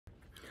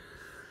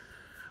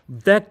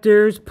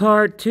Vectors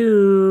Part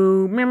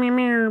 2. Meow, meow,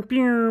 meow,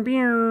 pew,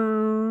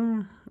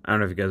 pew. I don't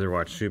know if you guys ever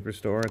watched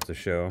Superstore. It's a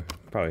show.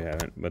 Probably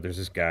haven't. But there's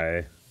this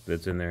guy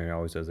that's in there. He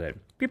always does that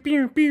pew,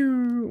 pew,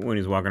 pew, when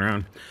he's walking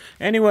around.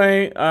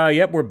 Anyway,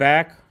 yep, we're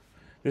back.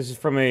 This is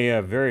from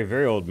a very,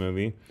 very old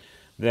movie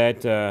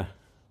that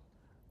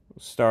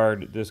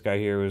starred this guy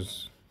here, who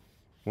was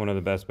one of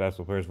the best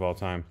basketball players of all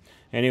time.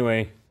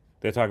 Anyway,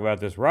 they talk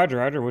about this.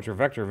 Roger, what's your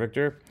vector,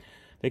 Victor?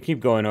 They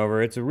keep going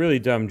over. It's a really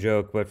dumb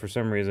joke, but for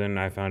some reason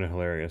I found it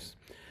hilarious.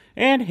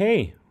 And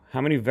hey, how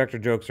many vector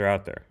jokes are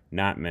out there?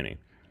 Not many.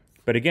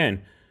 But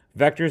again,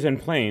 vectors and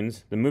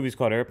planes, the movie's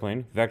called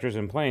Airplane, vectors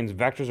and planes.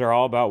 Vectors are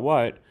all about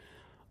what?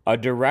 A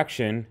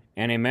direction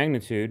and a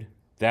magnitude.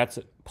 That's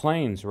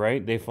planes,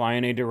 right? They fly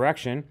in a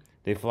direction.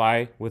 They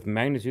fly with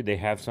magnitude. They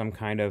have some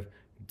kind of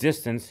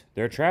distance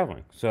they're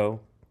traveling. So,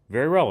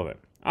 very relevant.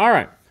 All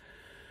right,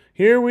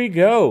 here we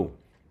go.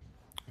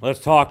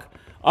 Let's talk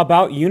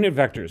about unit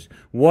vectors.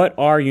 What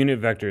are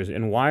unit vectors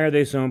and why are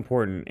they so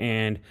important?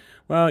 And,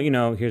 well, you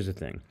know, here's the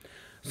thing.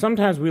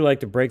 Sometimes we like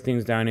to break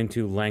things down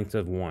into lengths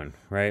of one,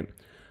 right?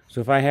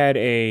 So if I had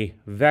a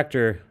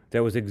vector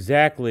that was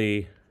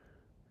exactly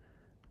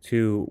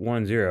to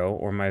 1, 0,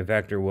 or my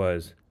vector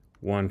was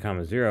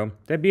 1, 0,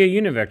 that'd be a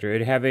unit vector.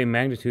 It'd have a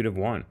magnitude of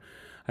 1.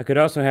 I could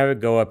also have it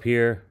go up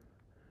here,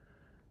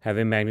 have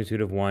a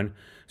magnitude of 1.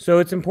 So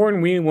it's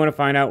important. We want to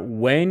find out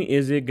when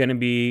is it going to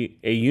be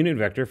a unit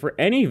vector for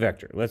any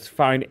vector. Let's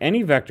find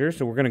any vector.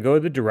 So we're going to go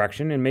the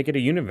direction and make it a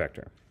unit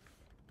vector.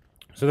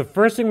 So the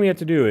first thing we have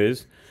to do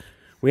is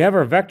we have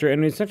our vector,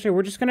 and essentially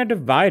we're just going to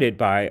divide it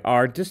by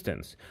our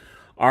distance,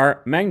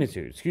 our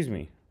magnitude, excuse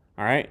me.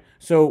 All right.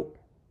 So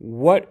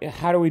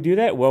how do we do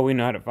that? Well, we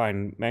know how to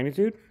find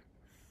magnitude.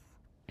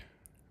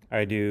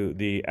 I do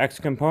the x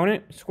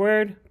component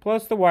squared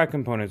plus the y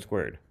component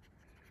squared.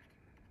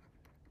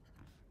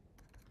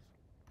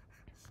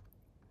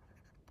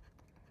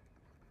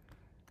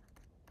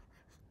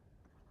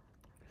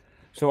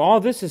 So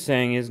all this is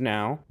saying is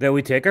now that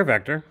we take our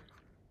vector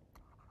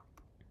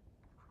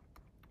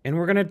and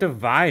we're going to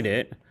divide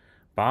it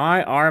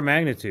by our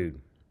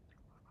magnitude.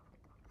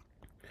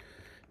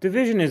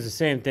 Division is the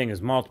same thing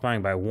as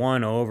multiplying by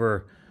 1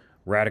 over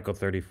radical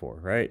 34,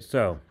 right?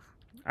 So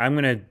I'm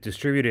going to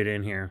distribute it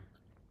in here.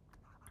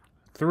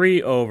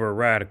 3 over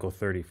radical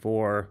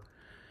 34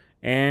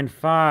 and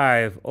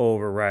 5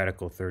 over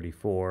radical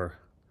 34.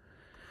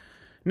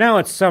 Now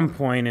at some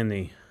point in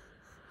the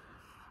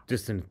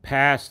distant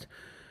past,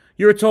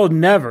 you were told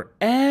never,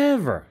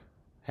 ever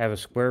have a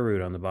square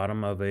root on the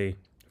bottom of a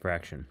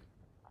fraction.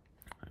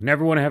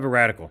 Never want to have a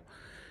radical.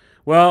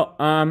 Well,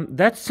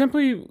 that's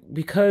simply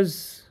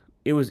because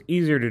it was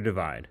easier to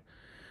divide.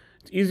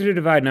 It's easier to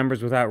divide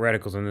numbers without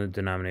radicals in the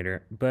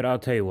denominator, but I'll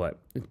tell you what,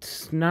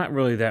 it's not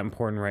really that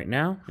important right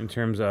now in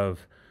terms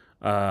of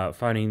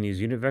finding these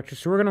unit vectors,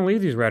 so we're going to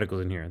leave these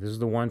radicals in here. This is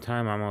the one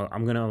time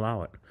I'm going to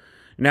allow it.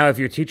 Now, if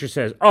your teacher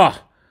says,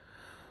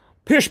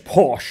 pish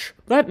posh,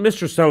 that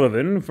Mr.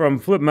 Sullivan from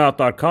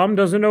flipmouth.com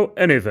doesn't know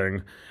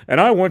anything, and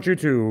I want you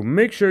to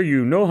make sure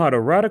you know how to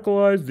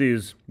radicalize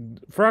these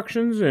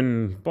fractions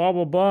and blah,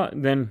 blah, blah,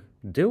 then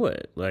do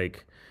it.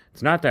 Like,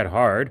 it's not that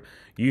hard.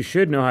 You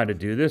should know how to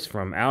do this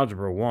from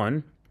Algebra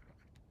 1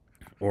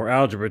 or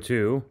Algebra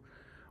 2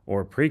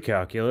 or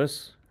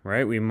Precalculus,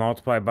 right? We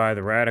multiply by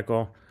the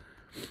radical.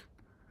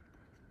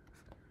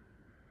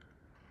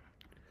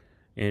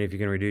 And if you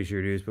can reduce, you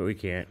reduce, but we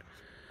can't.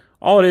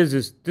 All it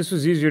is this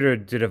was easier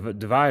to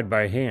divide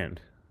by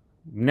hand.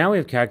 Now we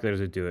have calculators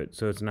that do it,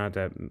 so it's not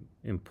that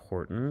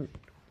important,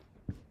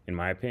 in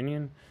my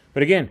opinion.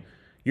 But again,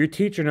 your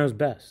teacher knows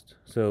best,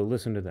 so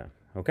listen to them,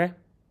 okay?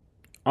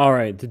 All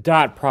right, the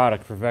dot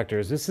product for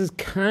vectors. This is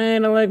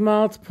kind of like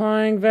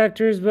multiplying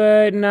vectors,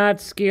 but not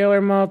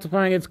scalar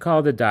multiplying. It's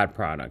called the dot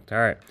product. All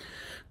right,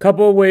 a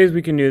couple of ways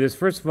we can do this.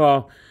 First of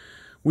all,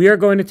 we are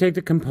going to take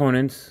the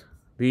components,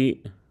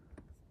 the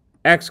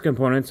x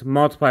components,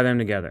 multiply them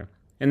together.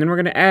 And then we're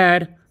going to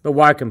add the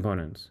y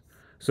components.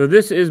 So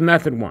this is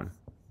method 1,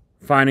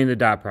 finding the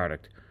dot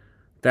product.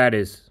 That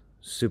is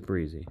super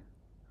easy,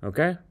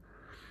 okay?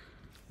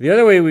 The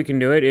other way we can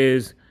do it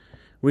is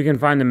we can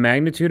find the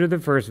magnitude of the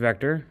first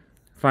vector,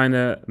 find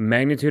the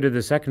magnitude of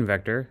the second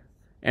vector,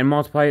 and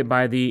multiply it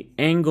by the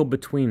angle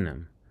between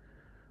them.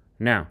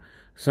 Now,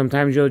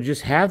 sometimes you'll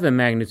just have the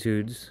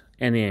magnitudes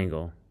and the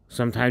angle.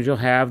 Sometimes you'll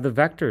have the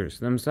vectors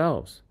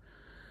themselves.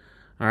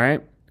 All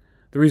right?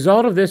 The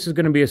result of this is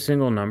going to be a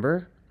single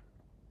number,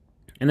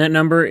 and that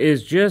number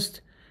is just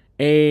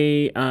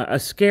a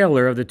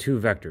scalar of the two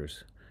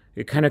vectors.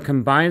 It kind of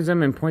combines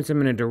them and points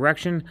them in a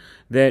direction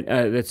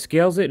that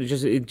scales it.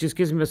 It just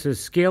gives us a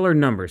scalar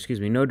number,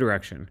 no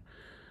direction.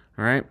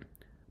 All right?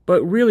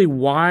 But really,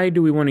 why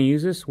do we want to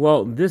use this?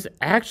 Well, this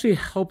actually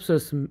helps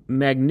us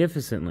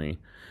magnificently,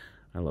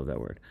 I love that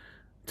word,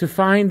 to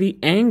find the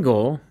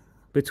angle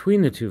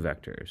between the two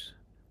vectors.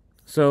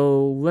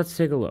 So let's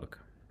take a look.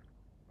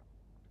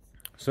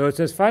 So it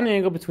says find the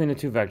angle between the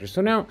two vectors. So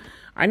now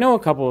I know a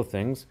couple of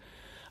things.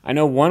 I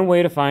know one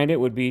way to find it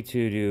would be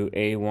to do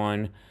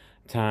A1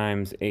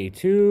 times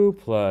A2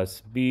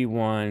 plus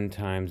B1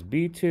 times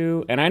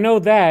B2. And I know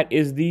that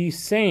is the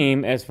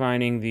same as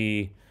finding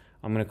the,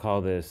 I'm going to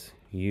call this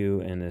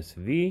U and this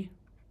V.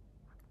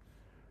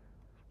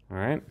 All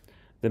right.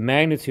 The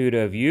magnitude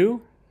of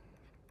U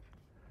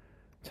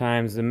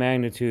times the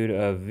magnitude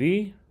of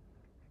V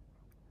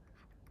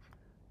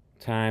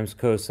times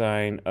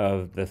cosine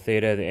of the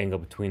theta, the angle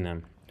between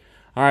them.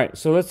 All right,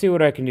 so let's see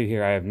what I can do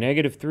here. I have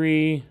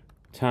 -3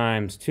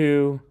 times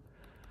 2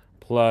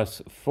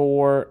 plus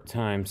 4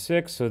 times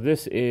 6. So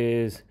this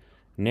is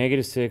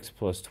 -6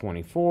 plus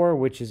 24,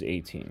 which is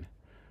 18.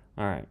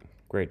 All right,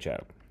 great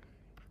job.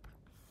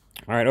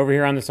 All right, over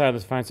here on the side,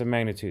 let's find some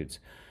magnitudes.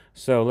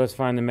 So let's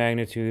find the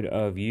magnitude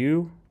of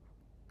U.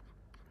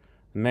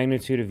 The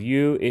magnitude of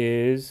U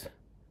is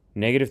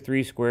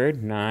 -3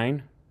 squared,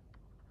 9,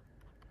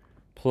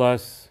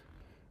 plus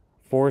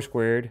 4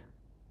 squared,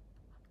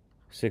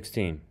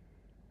 16,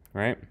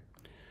 right?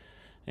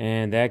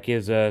 And that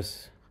gives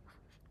us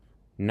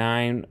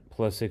 9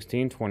 plus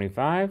 16,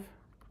 25.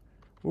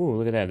 Ooh,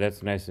 look at that.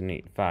 That's nice and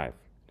neat. 5.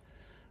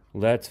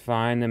 Let's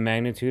find the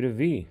magnitude of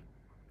V.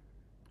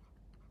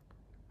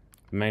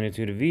 The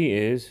magnitude of V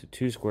is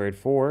 2 squared,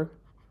 4,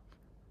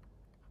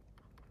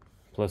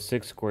 plus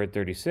 6 squared,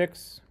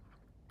 36,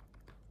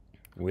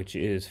 which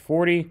is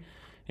 40.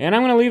 And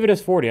I'm going to leave it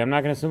as 40. I'm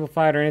not going to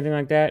simplify it or anything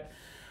like that.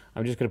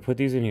 I'm just going to put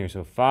these in here.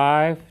 So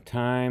 5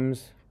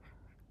 times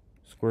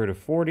square root of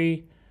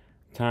 40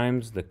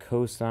 times the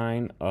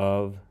cosine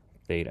of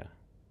theta.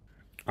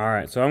 All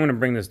right, so I'm going to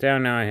bring this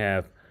down now. I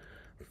have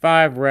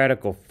 5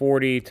 radical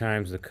 40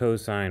 times the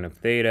cosine of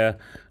theta.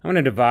 I'm going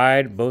to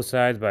divide both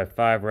sides by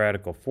 5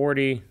 radical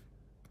 40.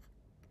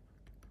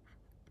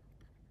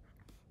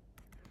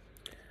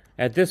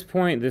 At this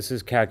point, this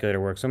is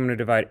calculator work. So I'm going to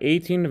divide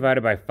 18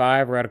 divided by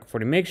 5 radical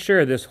 40. Make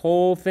sure this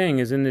whole thing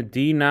is in the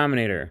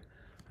denominator.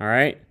 All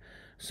right?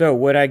 So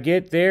what I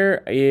get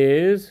there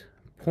is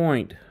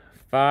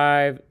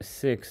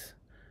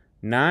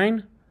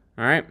 0.569.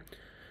 All right?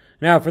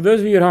 Now, for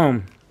those of you at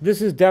home, this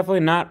is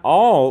definitely not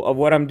all of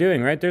what I'm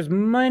doing, right? There's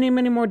many,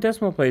 many more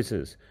decimal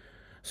places.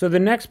 So the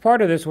next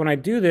part of this, when I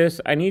do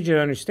this, I need you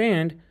to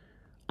understand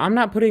I'm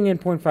not putting in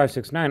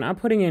 0.569. I'm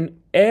putting in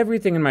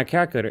everything in my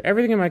calculator.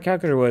 Everything in my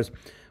calculator was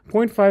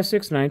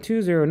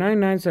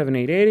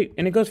 0.56920997888,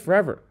 and it goes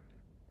forever.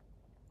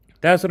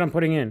 That's what I'm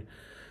putting in.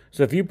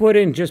 So if you put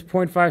in just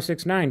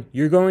 0.569,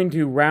 you're going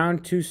to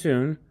round too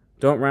soon.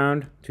 Don't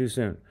round too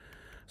soon.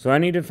 So I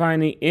need to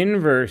find the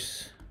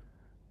inverse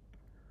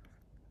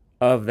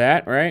of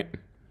that, right?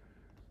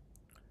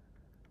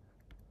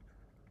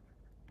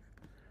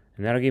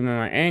 And that'll give me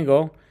my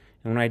angle.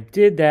 And when I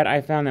did that, I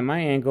found that my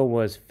angle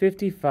was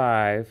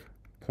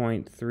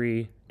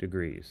 55.3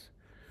 degrees.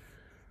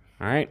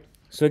 All right.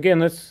 So again,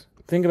 let's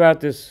think about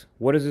this.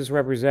 What does this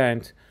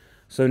represent?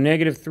 So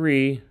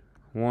 -3,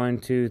 1,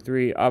 2,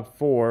 3, up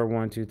 4,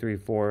 1, 2, 3,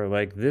 4,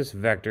 like this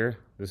vector.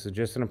 This is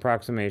just an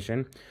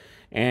approximation.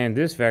 And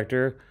this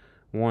vector,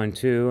 1,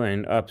 2,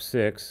 and up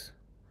 6.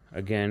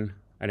 Again,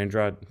 I didn't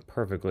draw it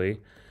perfectly.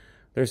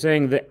 They're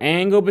saying the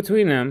angle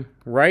between them,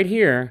 right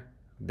here,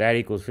 that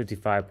equals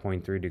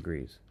 55.3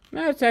 degrees.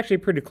 That's actually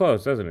pretty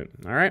close, doesn't it?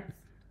 All right.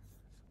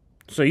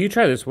 So you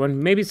try this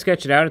one. Maybe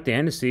sketch it out at the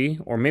end to see,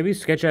 or maybe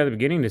sketch it out at the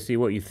beginning to see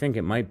what you think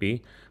it might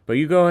be. But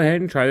you go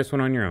ahead and try this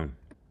one on your own.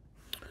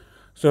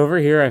 So over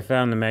here, I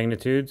found the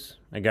magnitudes.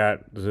 I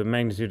got the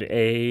magnitude of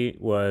A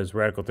was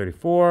radical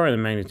 34, and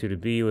the magnitude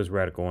of B was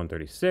radical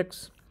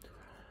 136.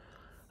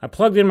 I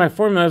plugged in my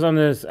formulas on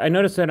this. I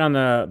noticed that on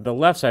the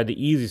left side,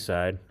 the easy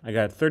side, I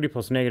got 30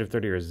 plus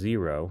 -30 or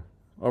 0.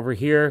 Over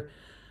here,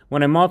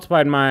 when I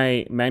multiplied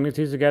my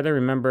magnitudes together,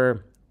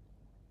 remember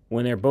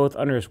when they're both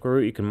under a square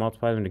root, you can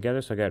multiply them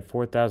together. So I got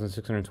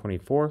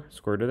 4,624,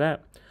 square root of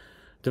that.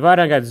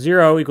 Divided, I got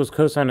 0 equals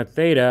cosine of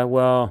theta.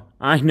 Well,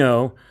 I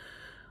know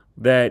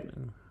that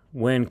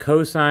when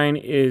cosine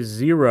is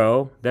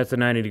 0, that's a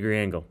 90-degree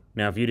angle.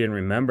 Now, if you didn't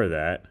remember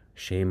that,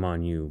 shame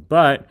on you.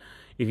 But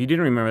if you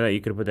didn't remember that,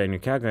 you could have put that in your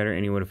calculator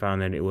and you would have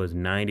found that it was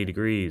 90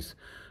 degrees.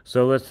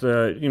 So let's,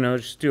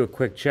 just do a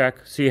quick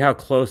check. See how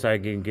close I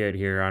can get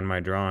here on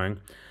my drawing.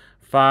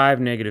 5,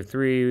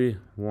 -3,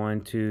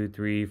 1, 2,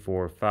 3,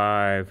 4,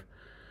 5,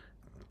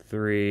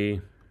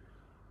 3.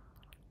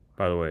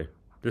 By the way,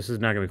 this is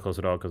not going to be close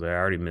at all because I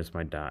already missed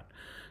my dot.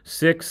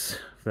 6,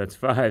 that's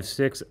 5,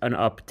 6, and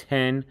up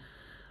 10.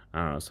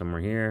 I don't know,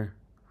 somewhere here.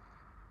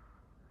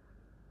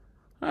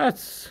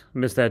 Let's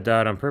miss that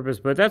dot on purpose,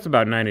 but that's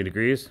about 90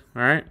 degrees,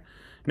 all right?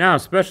 Now,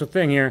 special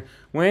thing here,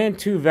 when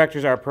two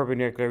vectors are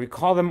perpendicular, we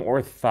call them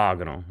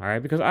orthogonal, all right?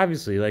 Because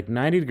obviously, like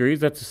 90 degrees,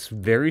 that's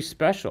very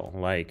special,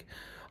 like,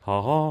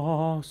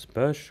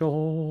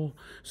 special.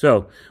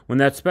 So, when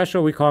that's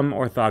special, we call them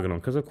orthogonal,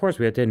 because of course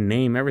we have to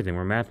name everything.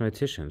 We're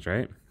mathematicians,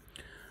 right?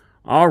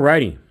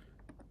 Alrighty.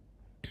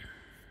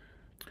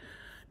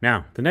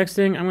 Now, the next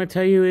thing I'm going to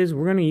tell you is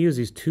we're going to use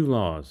these two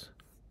laws.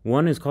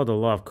 One is called the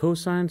law of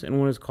cosines, and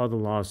one is called the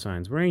law of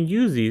sines. We're going to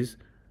use these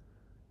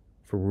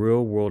for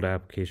real-world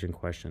application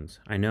questions.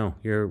 I know,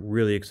 you're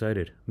really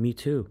excited. Me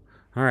too.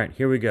 All right,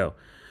 here we go.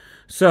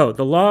 So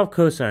the law of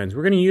cosines,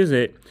 we're going to use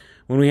it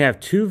when we have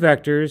two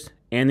vectors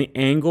and the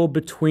angle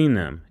between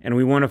them, and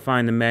we want to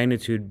find the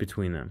magnitude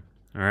between them.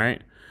 All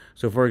right?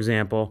 So for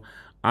example,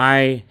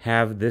 I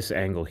have this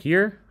angle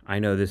here. I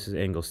know this is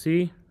angle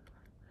C.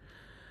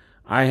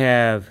 I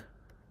have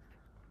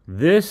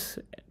this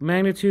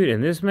magnitude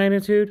and this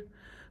magnitude.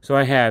 So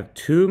I have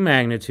two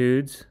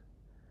magnitudes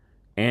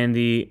and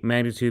the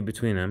magnitude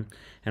between them.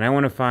 And I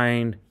want to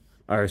find,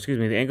 or excuse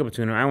me, the angle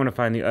between them. I want to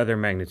find the other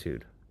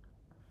magnitude.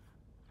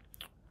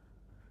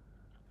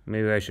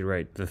 Maybe I should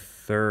write the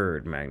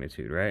third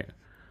magnitude, right?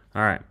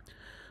 All right.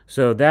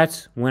 So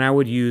that's when I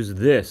would use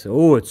this.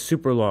 Oh, it's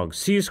super long.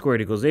 C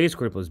squared equals A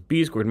squared plus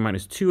B squared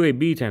minus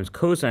 2AB times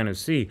cosine of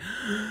C.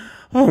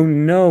 Oh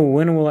no,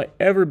 when will I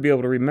ever be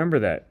able to remember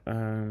that?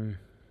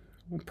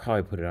 We'll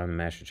probably put it on the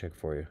master check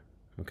for you,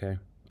 okay?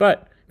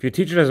 But if your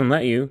teacher doesn't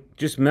let you,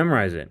 just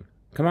memorize it.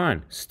 Come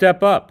on,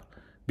 step up.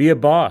 Be a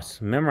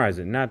boss. Memorize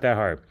it, not that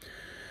hard.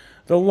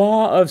 The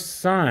law of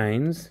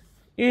sines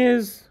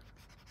is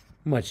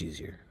much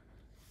easier,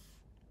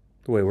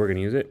 the way we're going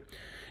to use it.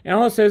 And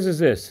all it says is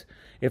this.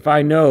 If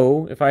I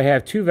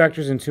have two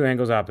vectors and two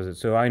angles opposite,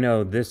 so I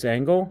know this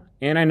angle,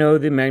 and I know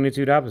the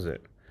magnitude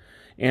opposite.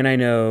 And I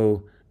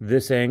know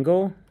this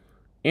angle,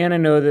 and I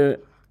know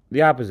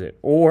the opposite.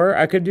 Or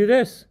I could do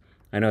this.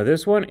 I know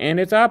this one, and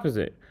its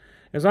opposite.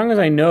 As long as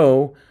I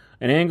know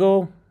an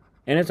angle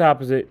and its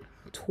opposite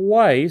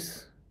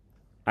twice,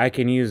 I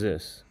can use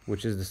this,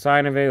 which is the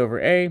sine of A over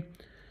A,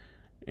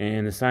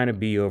 and the sine of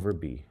B over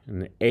B.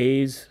 And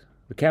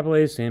the capital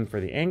A's stand for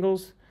the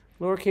angles,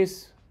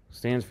 lowercase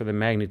stands for the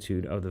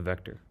magnitude of the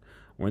vector,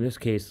 or in this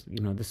case,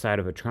 the side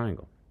of a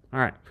triangle. All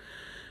right.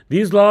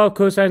 These law of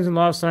cosines and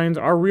law of sines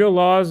are real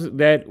laws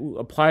that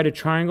apply to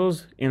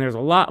triangles, and there's a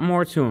lot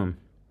more to them.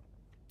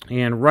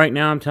 And right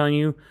now I'm telling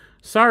you,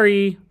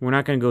 sorry, we're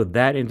not going to go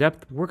that in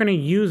depth. We're going to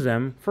use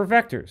them for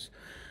vectors.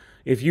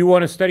 If you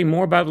want to study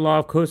more about the law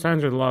of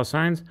cosines or the law of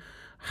sines,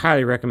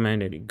 highly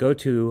recommend it. Go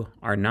to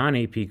our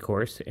non-AP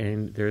course,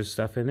 and there's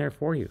stuff in there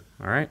for you.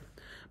 All right.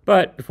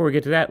 But before we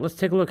get to that, let's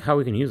take a look how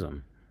we can use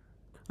them.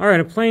 All right,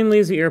 a plane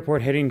leaves the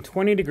airport heading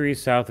 20 degrees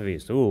south of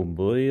east. Oh,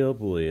 boy, oh,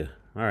 boy.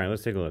 All right,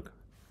 let's take a look.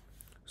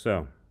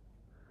 So,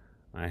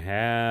 I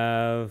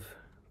have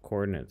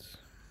coordinates.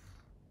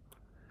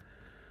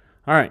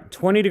 All right,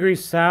 20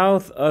 degrees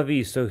south of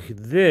east. So,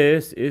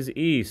 this is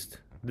east.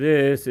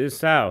 This is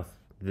south.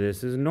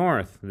 This is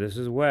north. This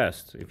is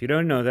west. If you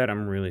don't know that,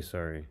 I'm really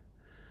sorry.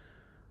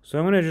 So,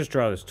 I'm going to just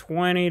draw this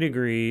 20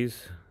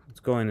 degrees.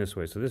 It's going this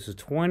way. So, this is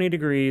 20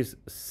 degrees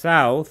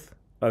south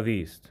of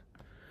east.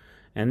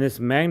 And this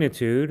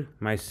magnitude,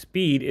 my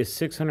speed, is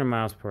 600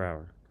 miles per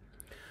hour.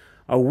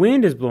 A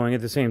wind is blowing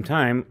at the same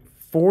time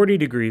 40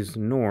 degrees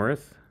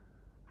north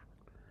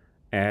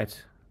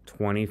at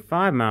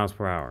 25 miles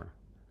per hour.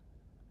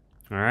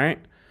 All right?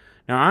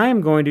 Now I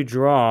am going to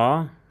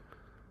draw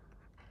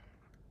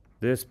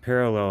this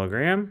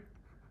parallelogram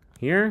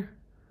here.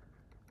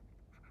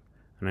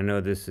 And I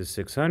know this is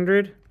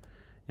 600.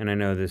 And I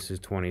know this is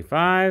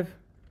 25.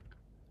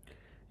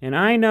 And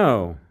I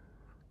know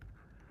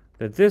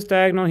that this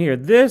diagonal here,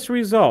 this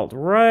result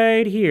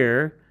right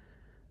here,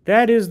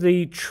 that is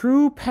the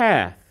true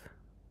path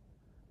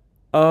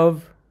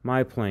of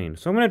my plane.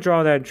 So I'm going to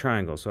draw that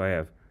triangle. So I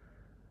have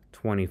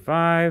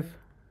 25,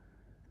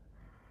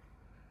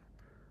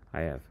 I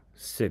have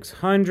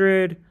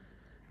 600,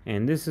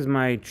 and this is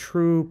my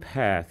true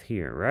path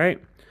here,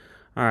 right?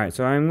 All right,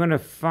 so I'm going to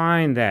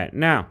find that.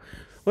 Now,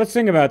 let's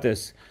think about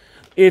this.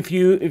 If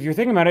you're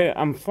thinking about it,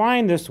 I'm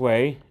flying this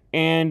way,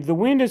 and the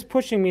wind is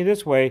pushing me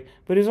this way,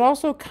 but is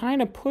also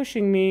kind of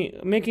pushing me,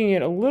 making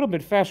it a little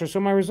bit faster. So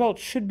my result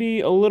should be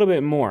a little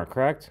bit more,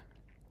 correct?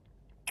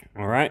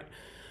 All right.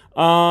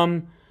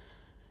 And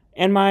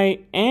my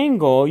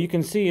angle, you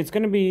can see it's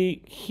going to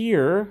be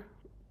here.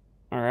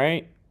 All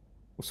right.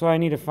 So I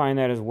need to find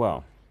that as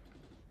well.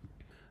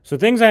 So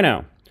things I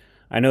know.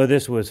 I know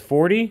this was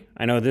 40.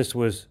 I know this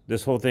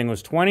whole thing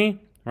was 20,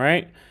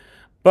 right?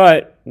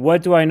 But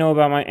what do I know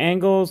about my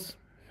angles?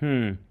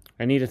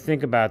 I need to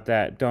think about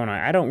that, don't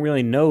I? I don't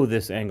really know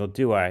this angle,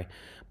 do I?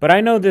 But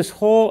I know this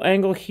whole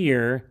angle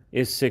here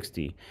is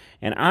 60.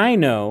 And I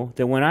know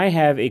that when I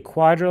have a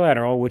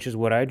quadrilateral, which is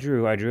what I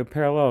drew a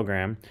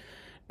parallelogram,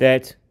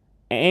 that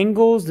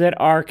angles that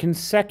are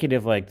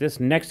consecutive like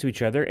this, next to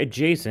each other,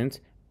 adjacent,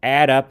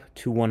 add up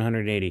to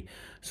 180.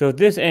 So if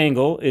this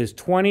angle is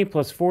 20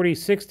 plus 40,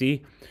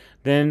 60,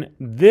 then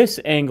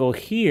this angle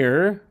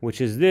here, which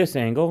is this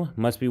angle,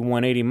 must be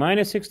 180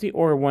 minus 60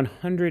 or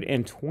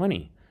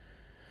 120.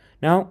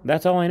 Now,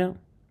 that's all I know.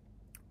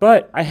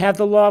 But I have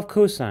the law of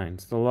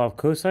cosines. The law of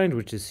cosines,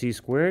 which is c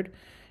squared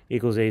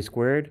equals a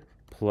squared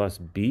plus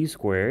b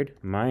squared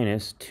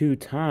minus 2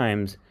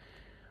 times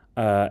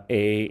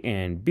a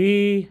and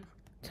b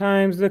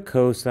times the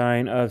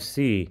cosine of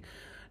c.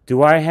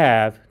 Do I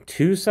have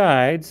two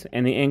sides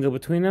and the angle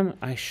between them?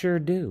 I sure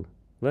do.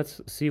 Let's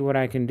see what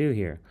I can do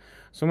here.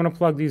 So I'm going to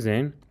plug these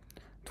in.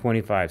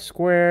 25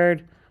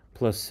 squared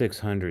plus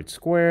 600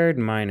 squared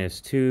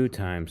minus 2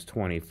 times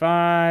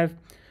 25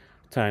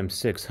 times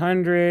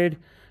 600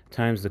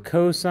 times the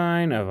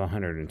cosine of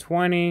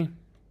 120.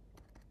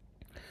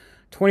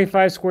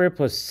 25 squared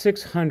plus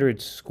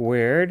 600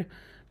 squared.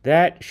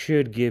 That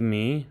should give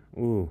me,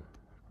 ooh,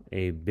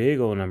 a big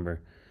old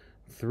number.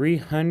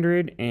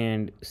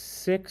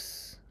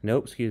 306.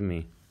 Nope, excuse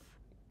me.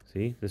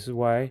 See, this is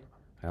why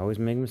I always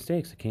make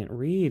mistakes. I can't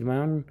read my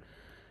own.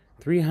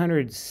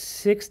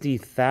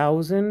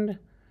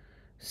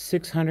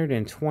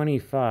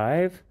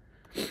 360,625.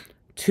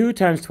 2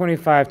 times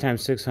 25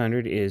 times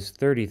 600 is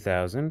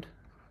 30,000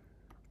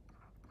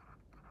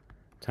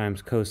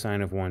 times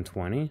cosine of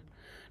 120.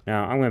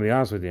 Now, I'm going to be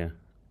honest with you.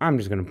 I'm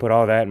just going to put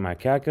all that in my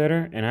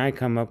calculator, and I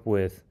come up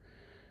with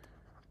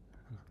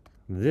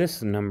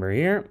this number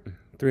here,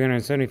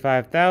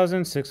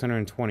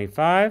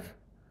 375,625.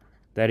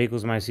 That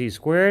equals my c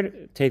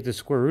squared. Take the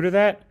square root of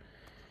that,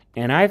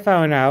 and I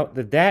found out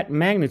that that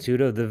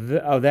magnitude of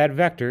that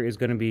vector is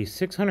going to be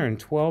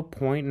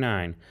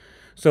 612.9.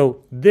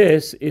 So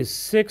this is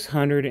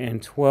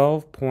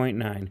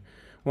 612.9.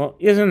 Well,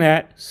 isn't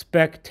that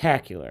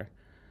spectacular?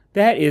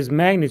 That is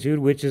magnitude,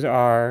 which is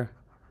our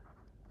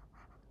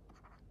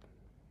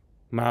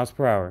miles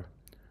per hour.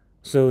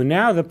 So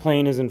now the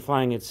plane isn't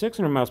flying at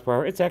 600 miles per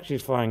hour. It's actually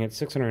flying at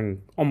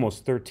 600,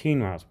 almost 13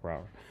 miles per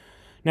hour.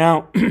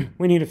 Now,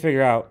 we need to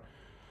figure out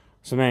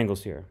some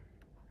angles here.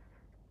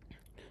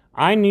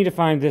 I need to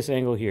find this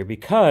angle here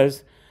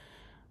because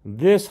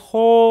this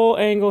whole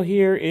angle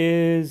here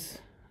is,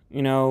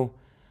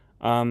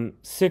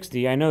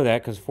 60. I know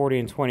that because 40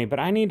 and 20, but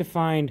I need to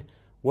find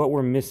what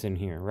we're missing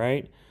here,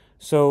 right?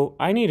 So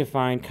I need to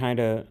find kind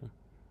of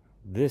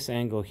this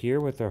angle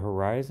here with the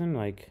horizon,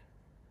 like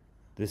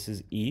this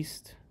is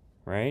east,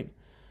 right?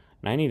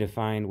 And I need to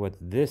find what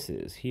this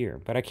is here,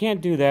 but I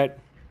can't do that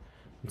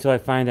until I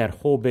find that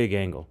whole big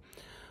angle.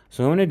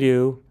 So I'm going to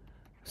do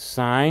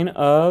sine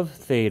of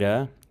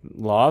theta,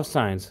 law of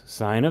sines,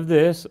 sine of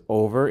this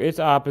over its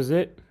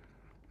opposite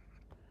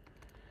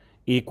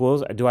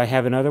equals, do I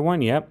have another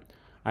one? Yep.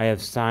 I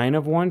have sine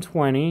of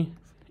 120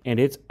 and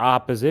its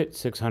opposite,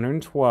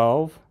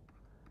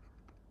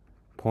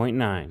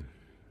 612.9.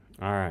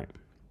 All right.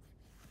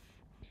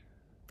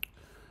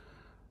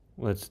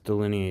 Let's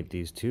delineate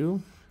these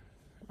two.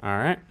 All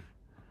right.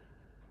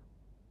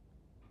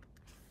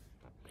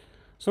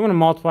 So I'm going to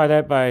multiply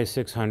that by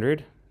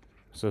 600.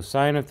 So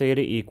sine of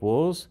theta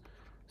equals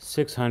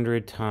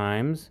 600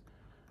 times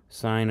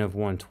sine of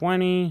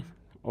 120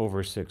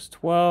 over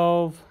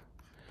 612.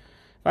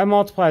 If I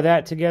multiply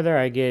that together,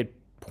 I get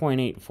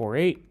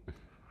 0.848.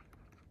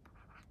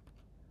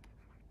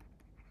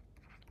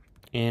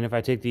 And if I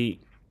take the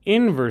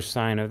inverse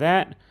sine of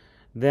that,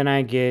 then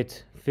I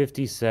get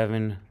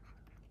 57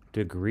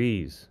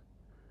 degrees.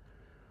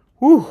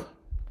 Whew!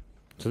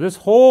 So this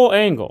whole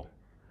angle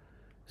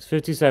is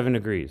 57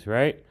 degrees,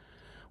 right?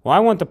 Well, I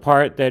want the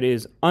part that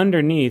is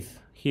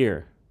underneath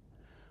here.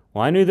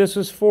 Well, I knew this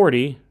was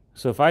 40,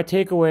 so if I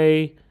take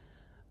away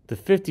the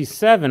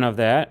 57 of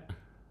that,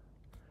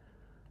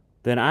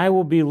 then I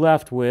will be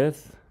left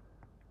with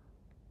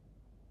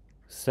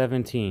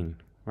 17,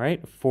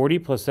 right? 40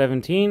 plus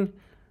 17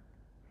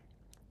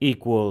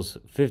 equals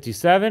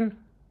 57.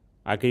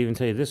 I could even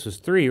tell you this was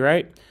 3,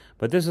 right?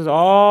 But this is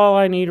all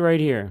I need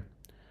right here.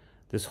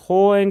 This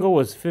whole angle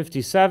was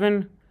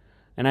 57,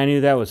 and I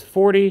knew that was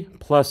 40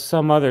 plus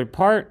some other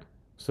part,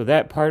 so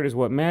that part is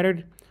what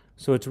mattered.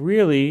 So it's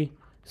really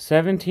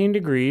 17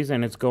 degrees,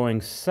 and it's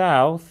going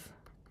south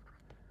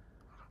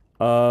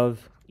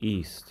of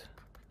east.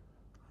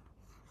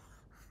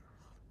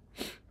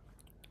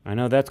 I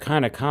know that's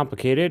kind of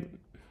complicated.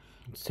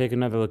 Let's take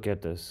another look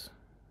at this.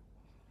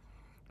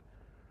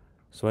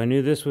 So I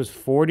knew this was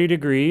 40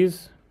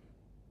 degrees.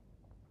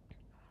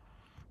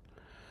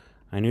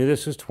 I knew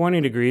this was 20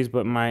 degrees,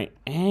 but my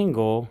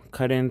angle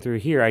cut in through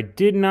here. I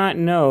did not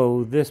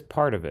know this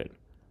part of it.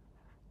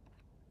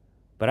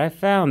 But I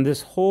found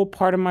this whole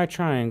part of my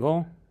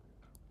triangle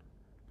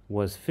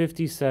was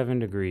 57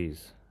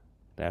 degrees.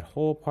 That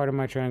whole part of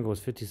my triangle was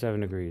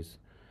 57 degrees.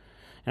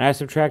 And I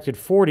subtracted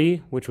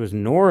 40, which was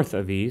north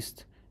of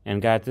east,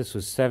 and got this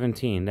was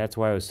 17. That's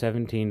why it was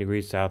 17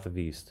 degrees south of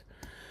east.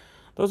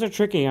 Those are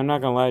tricky, I'm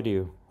not going to lie to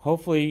you.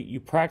 Hopefully you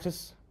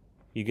practice,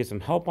 you get some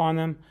help on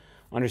them,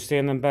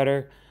 understand them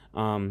better.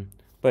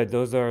 But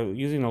those are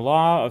using the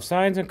law of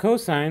sines and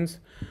cosines.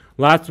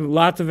 Lots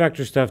of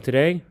vector stuff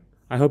today.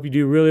 I hope you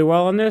do really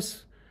well on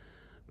this.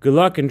 Good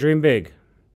luck and dream big.